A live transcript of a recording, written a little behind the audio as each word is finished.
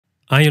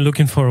Are you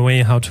looking for a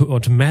way how to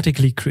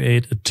automatically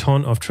create a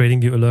ton of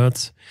TradingView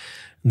alerts?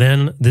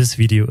 Then this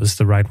video is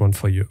the right one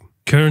for you.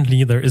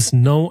 Currently, there is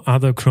no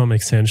other Chrome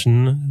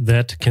extension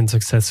that can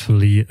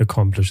successfully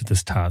accomplish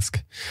this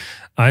task.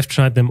 I've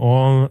tried them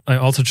all. I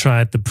also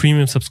tried the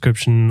premium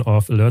subscription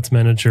of Alerts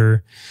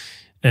Manager,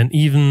 and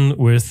even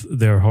with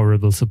their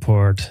horrible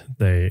support,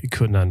 they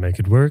could not make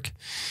it work.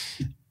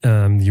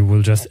 You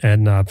will just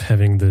end up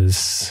having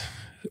this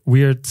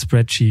weird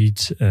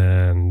spreadsheet,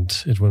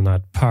 and it will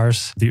not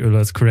parse the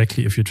alerts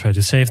correctly if you try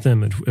to save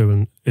them.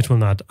 It will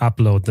not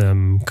upload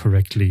them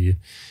correctly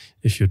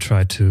if you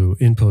try to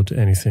input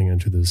anything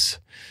into this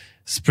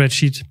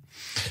spreadsheet.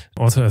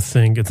 Also, I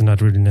think it's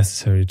not really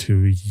necessary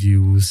to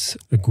use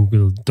a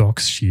Google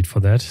Docs sheet for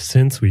that,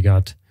 since we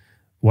got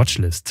watch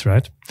lists,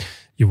 right?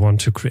 You want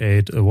to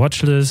create a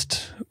watch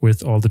list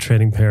with all the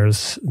trading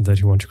pairs that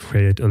you want to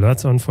create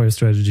alerts on for your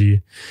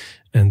strategy,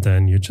 and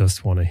then you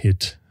just want to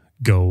hit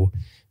go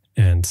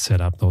and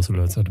set up those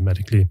alerts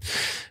automatically.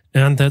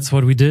 And that's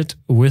what we did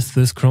with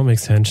this Chrome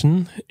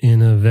extension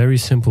in a very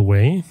simple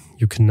way.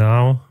 You can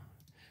now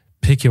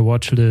pick your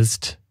watch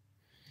list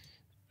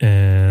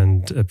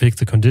and pick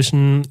the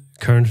condition,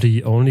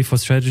 currently only for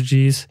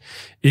strategies.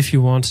 If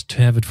you want to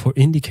have it for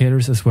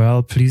indicators as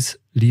well, please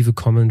leave a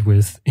comment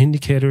with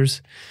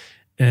indicators,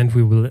 and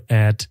we will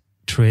add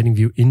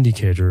TradingView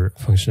indicator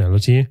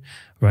functionality.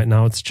 Right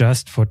now it's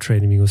just for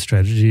TradingView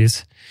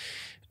strategies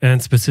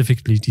and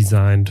specifically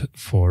designed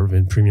for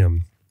Win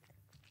Premium.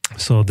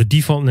 So the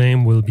default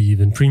name will be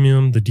Win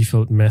Premium. The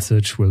default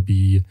message will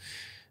be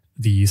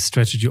the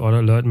strategy order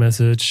alert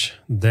message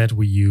that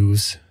we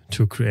use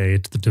to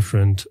create the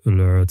different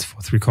alerts for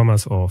 3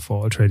 commas or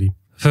for all trading.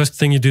 First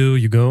thing you do,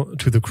 you go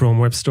to the Chrome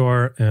Web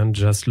Store and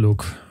just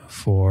look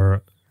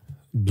for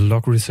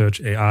Block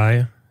Research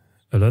AI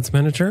Alerts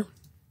Manager.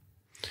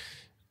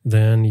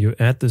 Then you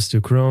add this to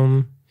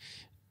Chrome.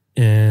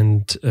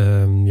 And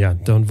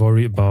don't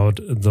worry about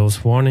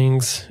those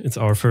warnings. It's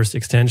our first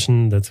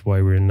extension. That's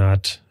why we're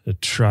not a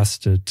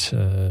trusted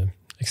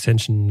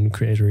extension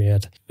creator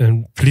yet.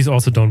 And please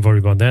also don't worry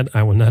about that.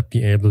 I will not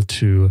be able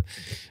to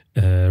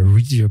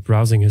read your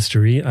browsing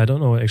history. I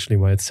don't know actually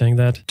why it's saying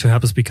that. To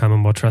help us become a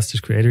more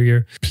trusted creator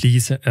here,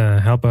 please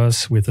help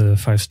us with a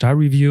 5-star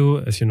review.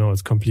 As you know,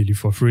 it's completely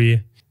for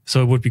free.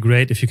 So it would be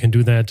great if you can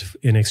do that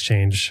in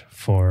exchange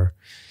for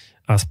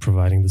us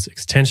providing this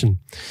extension.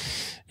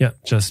 Yeah,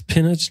 just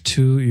pin it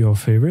to your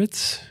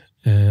favorites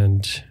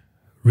and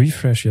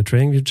refresh your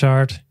TradingView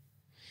chart.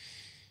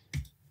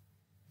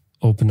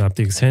 Open up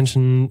the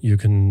extension. You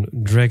can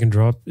drag and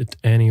drop it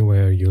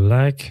anywhere you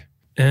like.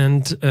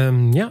 And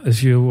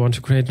if you want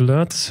to create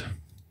alerts,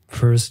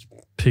 first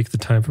pick the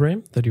time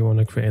frame that you want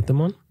to create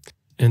them on.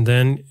 And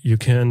then you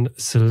can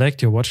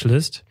select your watch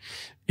list.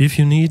 If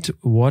you need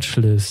watch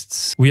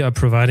lists, we are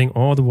providing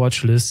all the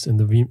watch lists in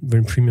the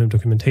Win Premium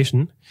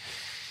documentation.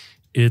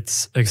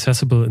 It's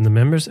accessible in the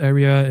members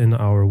area in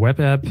our web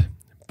app,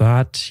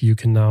 but you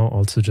can now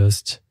also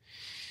just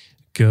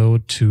go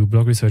to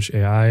Block Research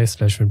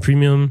AI/Win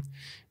Premium,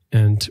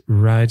 and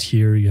right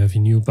here you have a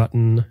new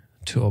button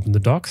to open the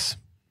docs.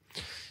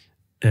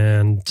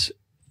 And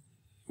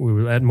we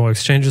will add more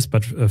exchanges,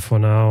 but for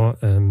now,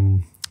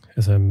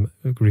 as I'm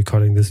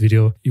recording this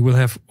video, you will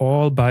have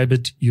all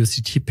Bybit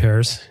USDT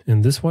pairs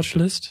in this watch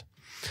list.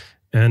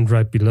 And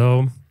right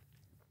below,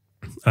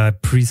 I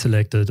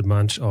pre-selected a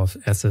bunch of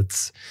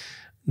assets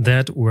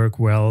that work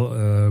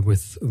well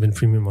with Win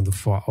Premium on the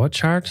 4-hour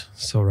chart.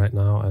 So right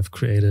now I've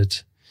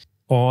created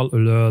all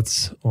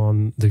alerts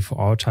on the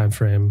 4-hour time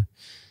frame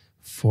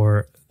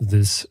for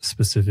this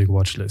specific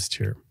watch list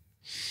here.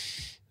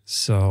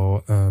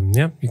 So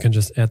you can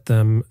just add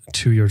them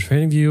to your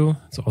TradingView.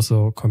 It's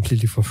also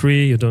completely for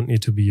free. You don't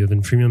need to be a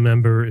Win Premium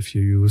member if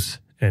you use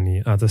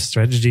any other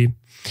strategy.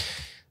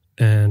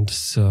 And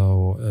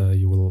so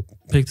you will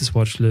pick this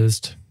watch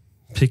list,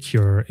 pick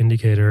your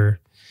indicator,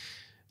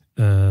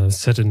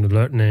 set an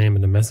alert name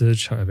and a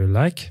message, however you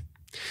like.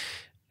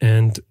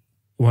 And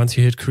once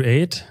you hit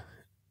create,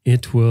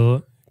 it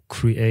will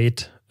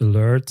create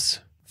alerts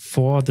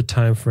for the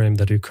time frame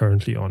that you're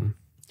currently on.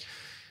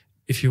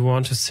 If you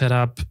want to set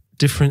up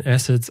different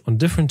assets on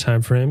different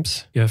time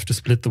frames, you have to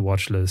split the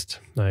watch list.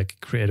 Like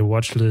create a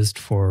watch list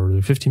for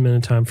the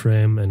 15-minute time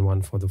frame and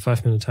one for the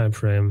 5-minute time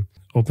frame.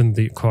 Open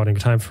the according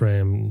time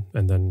frame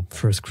and then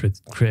first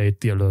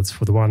create the alerts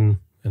for the one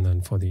and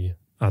then for the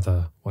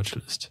other watch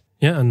list.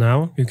 Yeah, and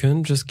now you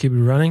can just keep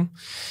it running.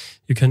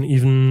 You can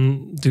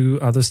even do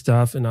other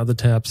stuff in other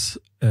tabs,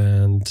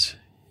 and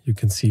you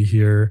can see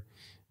here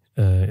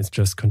it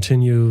just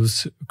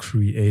continues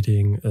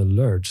creating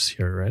alerts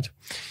here, right?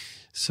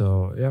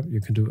 So yeah,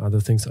 you can do other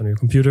things on your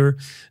computer.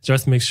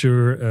 Just make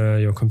sure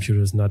your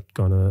computer is not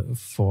gonna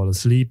fall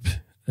asleep,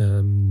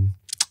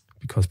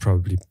 because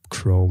probably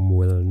Chrome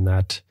will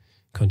not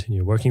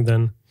continue working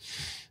then.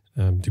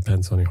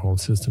 Depends on your whole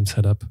system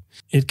setup.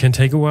 It can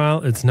take a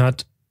while. It's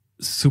not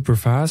super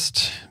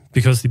fast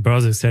because the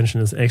browser extension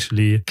is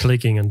actually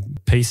clicking and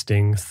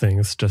pasting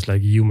things just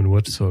like a human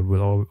would. So it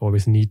will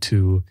always need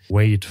to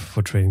wait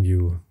for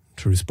TradingView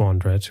to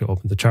respond, right? To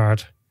open the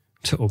chart,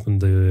 to open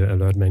the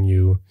alert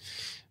menu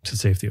to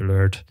save the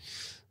alert.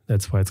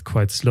 That's why it's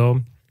quite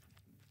slow.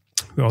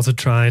 We also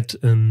tried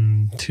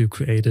to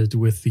create it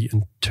with the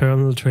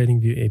internal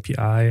TradingView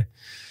API,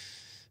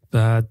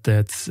 but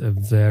that's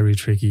very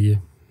tricky.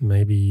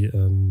 Maybe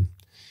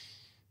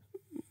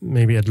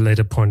at a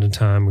later point in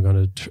time, we're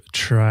going to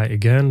try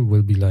again.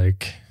 Will be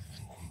like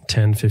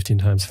 10, 15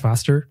 times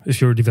faster. If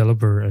you're a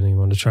developer and you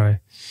want to try,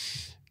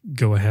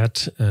 go ahead.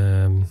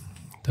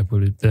 That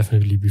will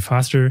definitely be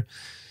faster.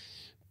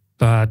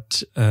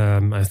 But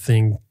I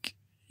think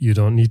you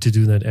don't need to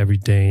do that every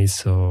day.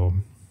 So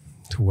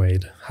to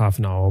wait half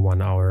an hour,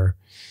 1 hour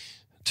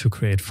to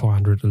create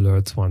 400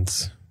 alerts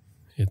once,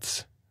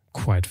 it's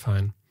quite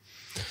fine.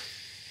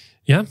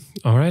 Yeah,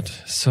 all right.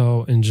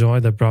 So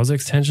enjoy the browser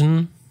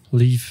extension.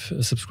 Leave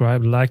a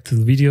subscribe, like to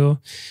the video.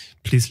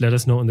 Please let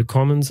us know in the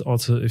comments.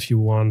 Also, if you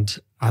want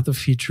other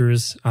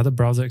features, other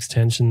browser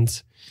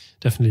extensions,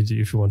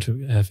 definitely if you want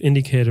to have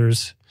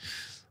indicators,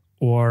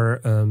 or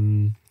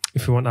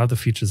if you want other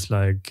features,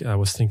 like I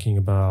was thinking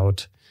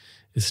about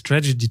a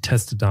strategy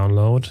tester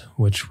download,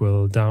 which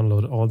will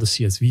download all the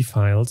CSV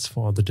files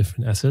for all the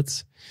different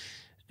assets.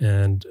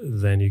 And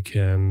then you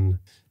can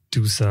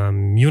do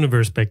some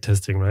universe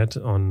backtesting, right?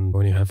 On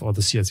when you have all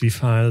the CSV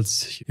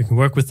files, you can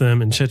work with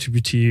them in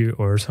ChatGPT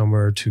or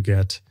somewhere to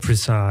get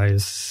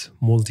precise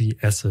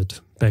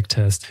multi-asset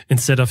backtest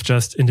instead of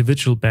just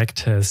individual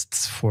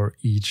backtests for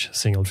each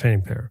single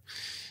trading pair.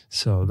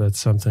 So that's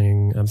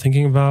something I'm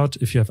thinking about.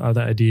 If you have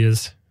other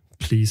ideas,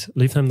 please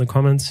leave them in the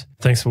comments.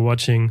 Thanks for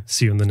watching.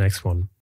 See you in the next one.